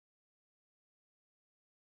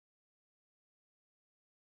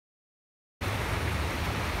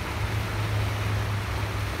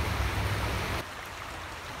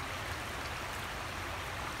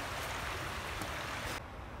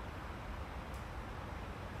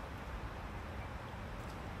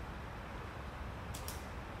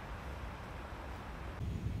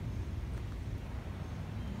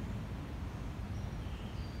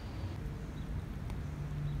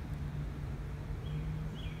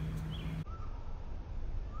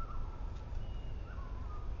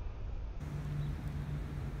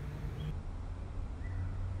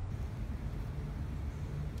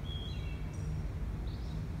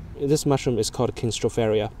This mushroom is called King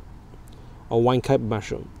Stropharia, or wine cap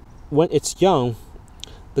mushroom. When it's young,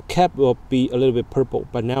 the cap will be a little bit purple,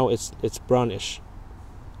 but now it's brownish.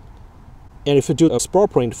 And if you do a spore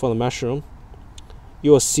print for the mushroom,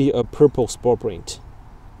 you will see a purple spore print.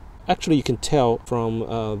 Actually, you can tell from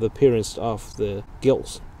the appearance of the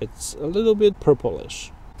gills. It's a little bit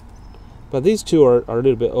purplish. But these two are a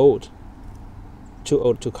little bit old. Too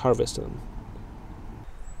old to harvest them.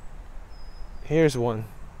 Here's one.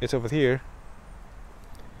 It's over here.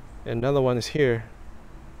 Another one is here.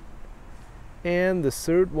 And the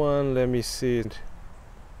third one, let me see it.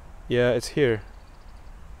 Yeah, it's here.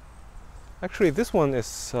 Actually, this one is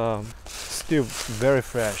still very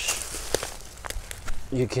fresh.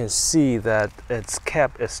 You can see that its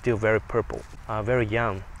cap is still very purple, very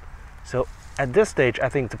young. So at this stage, I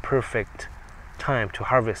think the perfect time to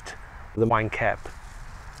harvest the wine cap.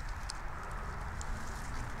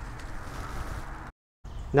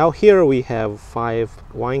 Now here we have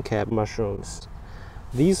 5 wine cap mushrooms.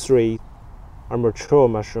 These 3 are mature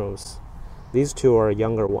mushrooms. These 2 are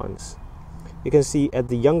younger ones. You can see at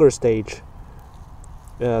the younger stage,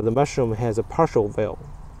 the mushroom has a partial veil,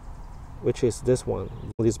 which is this one.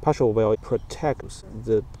 This partial veil protects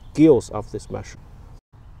the gills of this mushroom.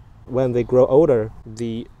 When they grow older,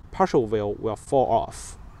 the partial veil will fall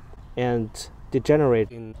off and degenerate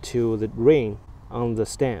into the ring on the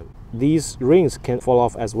stem. These rings can fall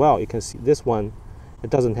off as well. You can see this one, it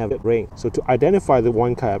doesn't have a ring. So to identify the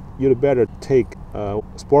wine cap, you'd better take a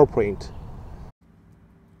spore print.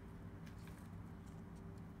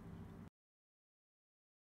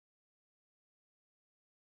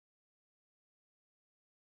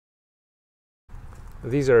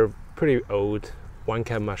 These are pretty old wine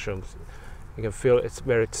cap mushrooms. You can feel it's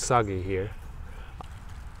very soggy here.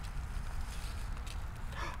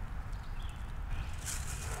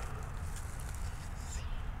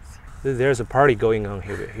 There's a party going on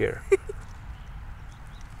here.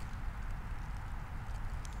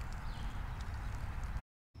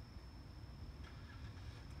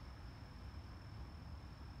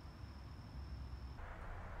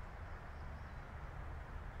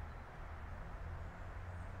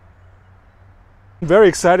 I'm very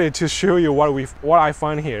excited to show you what I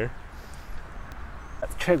find here.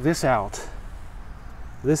 Check this out.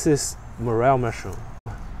 This is morel mushroom.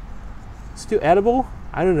 Still edible?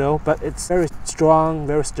 I don't know, but it's very strong,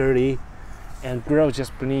 very sturdy, and grows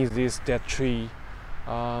just beneath this dead tree.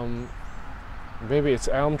 Maybe it's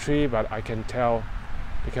elm tree, but I can tell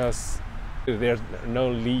because there's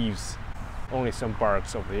no leaves, only some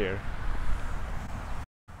barks over here.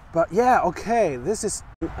 But yeah, okay, this is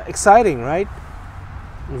exciting, right?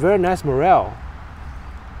 Very nice morel.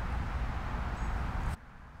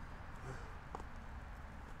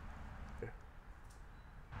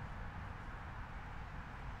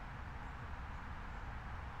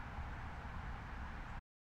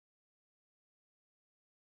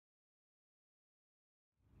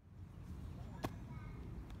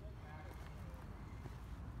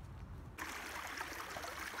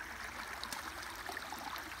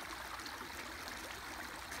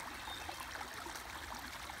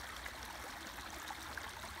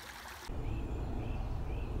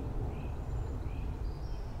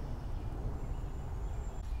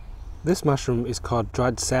 This mushroom is called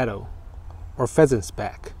Dryad saddle, or pheasant's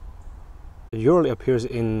back. It usually appears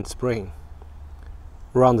in spring,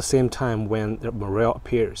 around the same time when the morel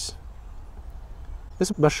appears.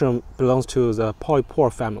 This mushroom belongs to the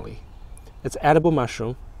Polypore family. It's an edible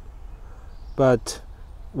mushroom, but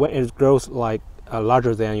when it grows like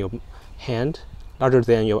larger than your hand, larger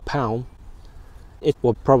than your palm, it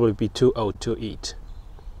will probably be too old to eat.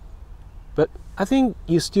 But I think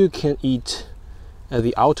you still can eat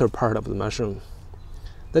the outer part of the mushroom.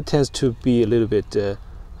 That tends to be a little bit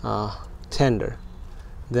tender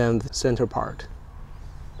than the center part.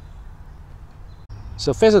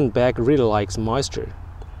 So pheasant back really likes moisture.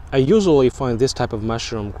 I usually find this type of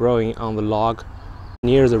mushroom growing on the log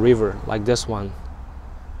near the river, like this one.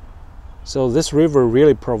 So this river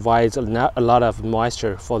really provides a lot of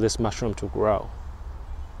moisture for this mushroom to grow.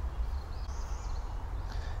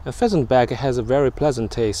 And pheasant back has a very pleasant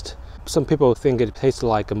taste. Some people think it tastes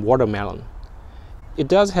like a watermelon. It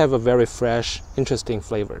does have a very fresh, interesting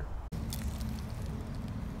flavor.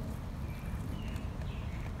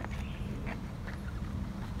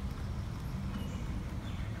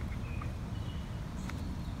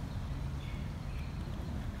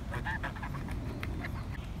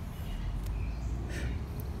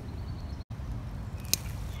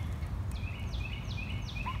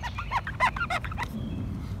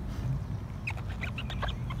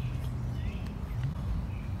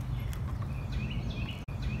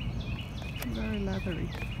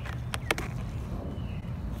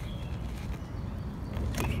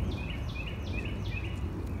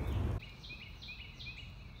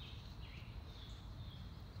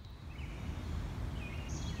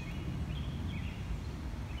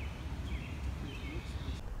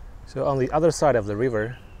 So on the other side of the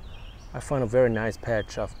river, I found a very nice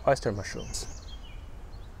patch of oyster mushrooms.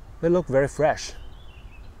 They look very fresh.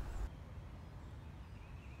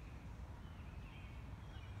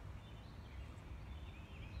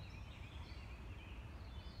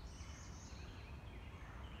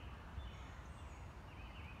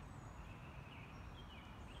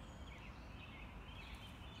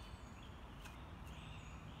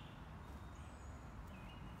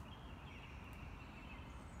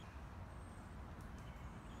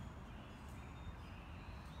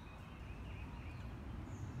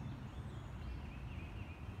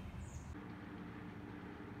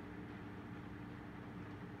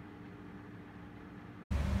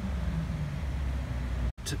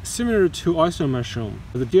 Similar to oyster mushroom,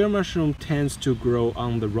 the deer mushroom tends to grow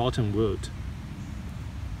on the rotten wood,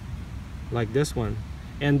 like this one,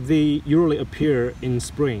 and they usually appear in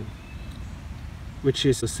spring, which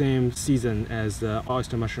is the same season as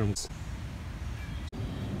oyster mushrooms.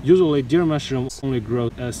 Usually deer mushrooms only grow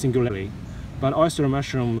singularly, but oyster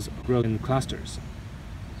mushrooms grow in clusters.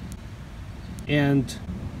 And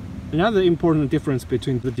another important difference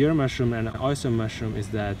between the deer mushroom and oyster mushroom is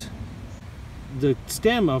that the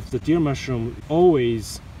stem of the deer mushroom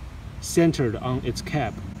always centered on its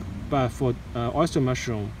cap, but for oyster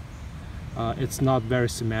mushroom, it's not very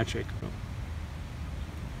symmetric.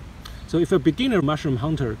 So if a beginner mushroom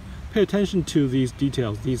hunter pay attention to these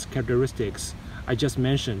details, these characteristics I just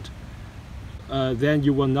mentioned, then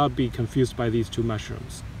you will not be confused by these two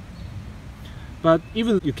mushrooms. But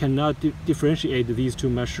even if you cannot differentiate these two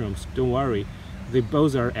mushrooms, don't worry, they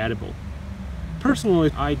both are edible. Personally,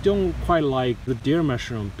 I don't quite like the deer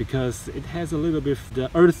mushroom because it has a little bit of the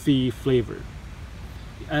earthy flavor.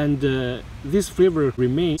 And this flavor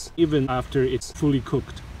remains even after it's fully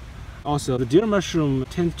cooked. Also, the deer mushroom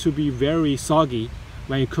tends to be very soggy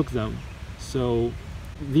when you cook them. So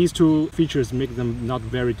these two features make them not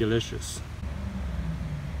very delicious.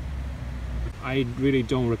 I really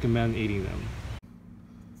don't recommend eating them.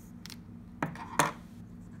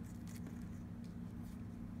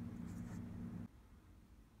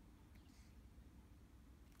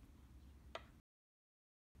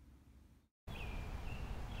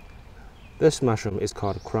 This mushroom is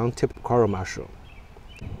called crown-tipped coral mushroom.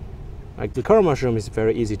 Like the coral mushroom is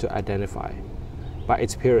very easy to identify by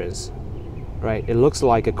its appearance, right? It looks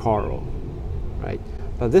like a coral, right?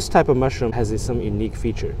 But this type of mushroom has some unique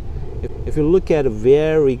feature. If you look at it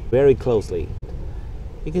very closely,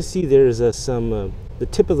 you can see there is the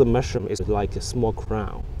tip of the mushroom is like a small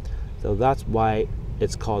crown. So that's why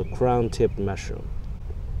it's called crown-tipped mushroom,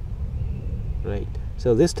 right?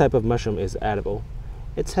 So this type of mushroom is edible.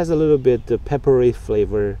 It has a little bit of peppery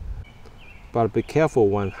flavor, but be careful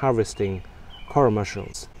when harvesting coral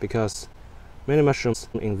mushrooms because many mushrooms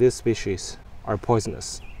in this species are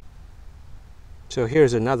poisonous. So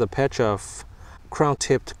here's another patch of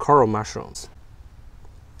crown-tipped coral mushrooms.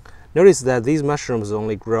 Notice that these mushrooms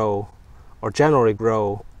only grow or generally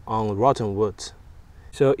grow on rotten wood.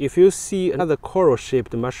 So if you see another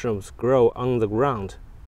coral-shaped mushrooms grow on the ground,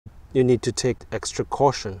 you need to take extra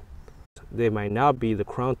caution. They might not be the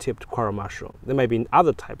crown-tipped coral mushroom. There might be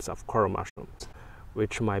other types of coral mushrooms,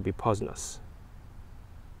 which might be poisonous.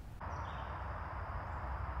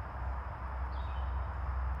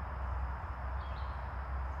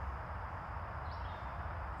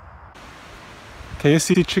 Can you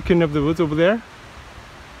see the chicken of the woods over there?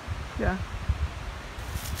 Yeah.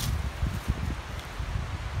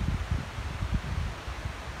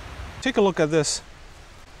 Take a look at this.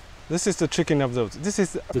 This is the chicken of those. This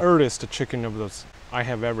is the earliest chicken of those I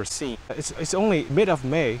have ever seen. It's only mid of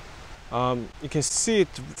May. You can see it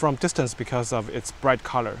from distance because of its bright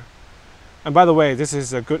color. And by the way, this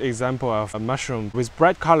is a good example of a mushroom with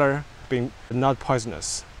bright color being not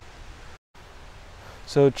poisonous.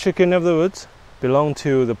 So chicken of the woods belong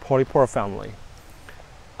to the Polypore family.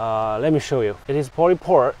 Let me show you. It is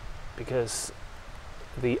Polypore because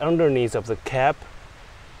the underneath of the cap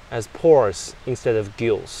has pores instead of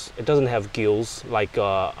gills. It doesn't have gills like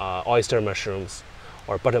oyster mushrooms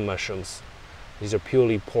or button mushrooms. These are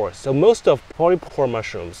purely pores. So most of polypore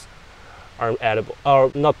mushrooms are edible,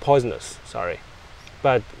 or not poisonous, sorry.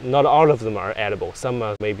 But not all of them are edible. Some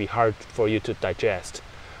may be hard for you to digest,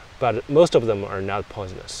 but most of them are not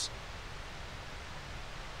poisonous.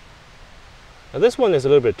 Now this one is a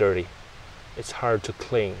little bit dirty. It's hard to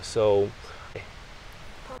clean, so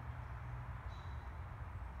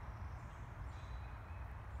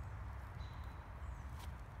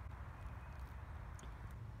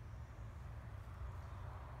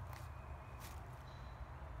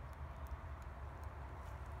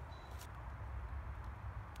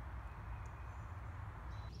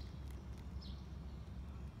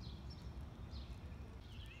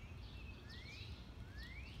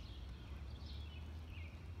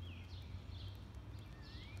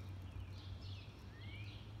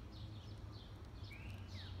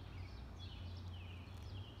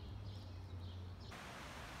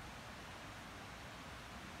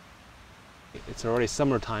It's already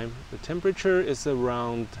summertime. The temperature is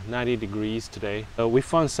around 90 degrees today. We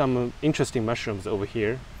found some interesting mushrooms over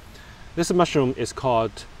here. This mushroom is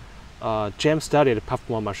called gem-studded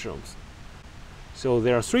puffball mushrooms. So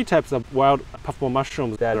there are three types of wild puffball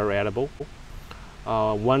mushrooms that are edible.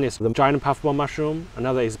 One is the giant puffball mushroom,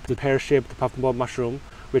 another is the pear-shaped puffball mushroom,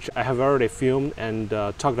 which I have already filmed and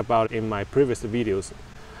talked about in my previous videos.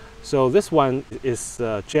 So this one is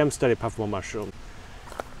gem-studded puffball mushroom.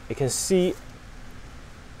 You can see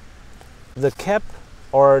the cap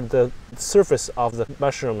or the surface of the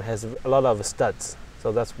mushroom has a lot of studs,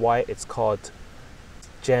 so that's why it's called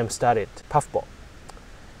gem-studded puffball.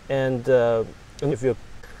 And if you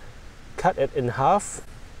cut it in half,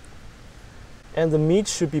 and the meat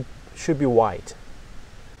should be white.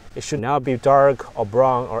 It should not be dark or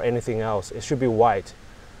brown or anything else. It should be white.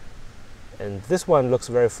 And this one looks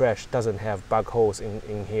very fresh, doesn't have bug holes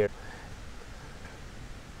in here.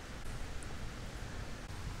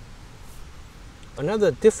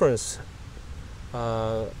 Another difference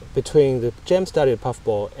between the gem-studded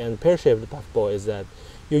puffball and pear-shaped puffball is that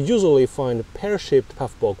you usually find pear-shaped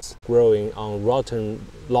puffballs growing on rotten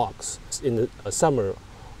logs in the summer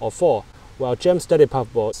or fall, while gem-studded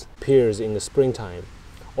puffballs appears in the springtime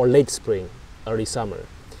or late spring, early summer.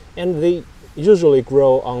 And they usually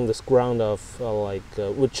grow on the ground of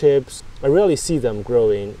wood chips. I rarely see them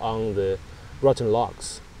growing on the rotten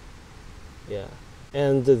logs. Yeah.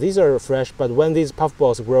 And these are fresh, but when these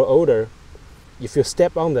puffballs grow older, if you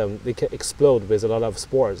step on them, they can explode with a lot of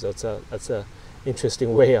spores. That's a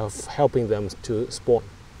interesting way of helping them to spawn.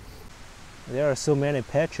 There are so many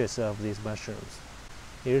patches of these mushrooms.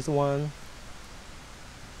 Here's one.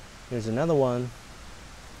 Here's another one.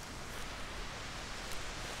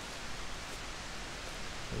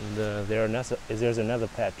 And there's another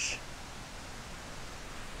patch.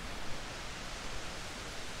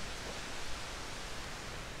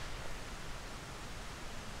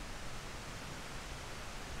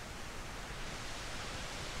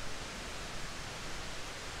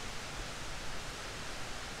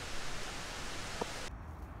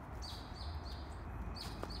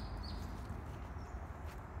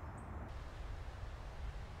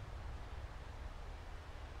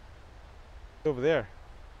 Over there.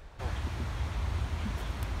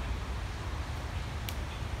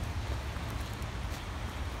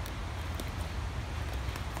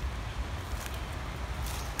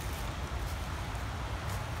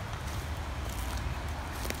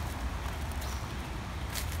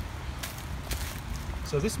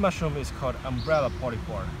 So this mushroom is called umbrella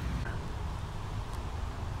polypore.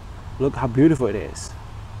 Look how beautiful it is.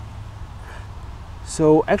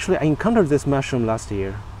 So actually I encountered this mushroom last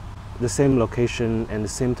year, the same location and the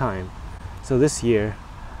same time. So this year,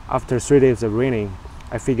 after 3 days of raining,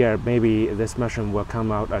 I figured maybe this mushroom will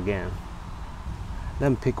come out again. Let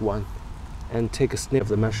me pick one and take a sniff of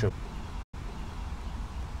the mushroom.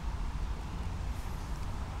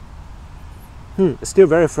 It's still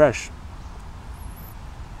very fresh.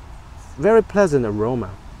 Very pleasant aroma.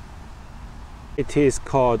 It is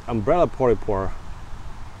called umbrella polypore.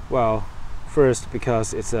 Well, first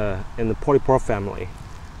because it's in the Polyporus family.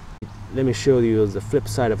 Let me show you the flip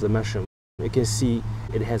side of the mushroom. You can see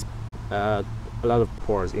it has a lot of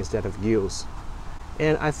pores instead of gills.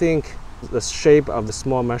 And I think the shape of the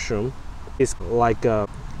small mushroom is like an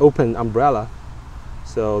open umbrella.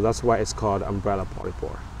 So that's why it's called umbrella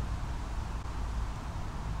polypore.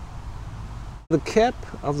 The cap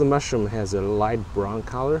of the mushroom has a light brown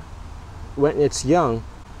color. When it's young,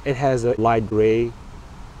 it has a light gray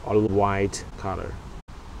or white color.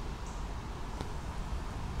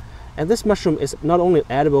 And this mushroom is not only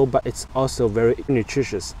edible, but it's also very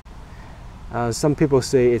nutritious. Some people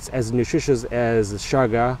say it's as nutritious as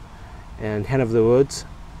chaga and hen of the woods,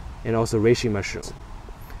 and also reishi mushrooms.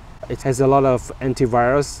 It has a lot of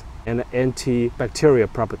antivirus and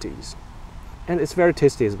antibacterial properties. And it's very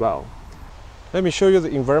tasty as well. Let me show you the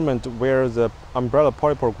environment where the umbrella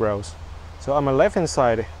polypore grows. So on my left hand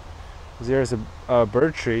side, there's a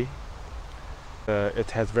bird tree.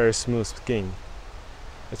 It has very smooth skin.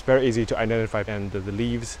 It's very easy to identify, and the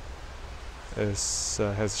leaves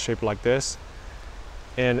has shape like this.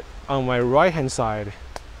 And on my right hand side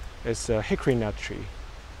is a hickory nut tree.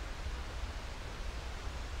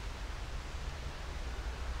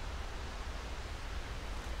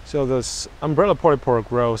 So this umbrella polypore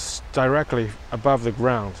grows directly above the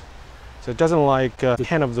ground. So it doesn't like the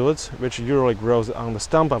hen of the woods, which usually grows on the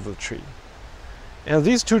stump of the tree. And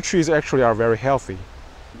these two trees actually are very healthy.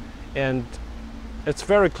 And it's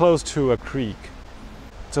very close to a creek.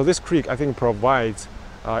 So this creek, I think, provides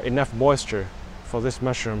enough moisture for this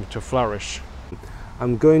mushroom to flourish.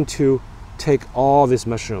 I'm going to take all this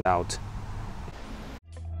mushroom out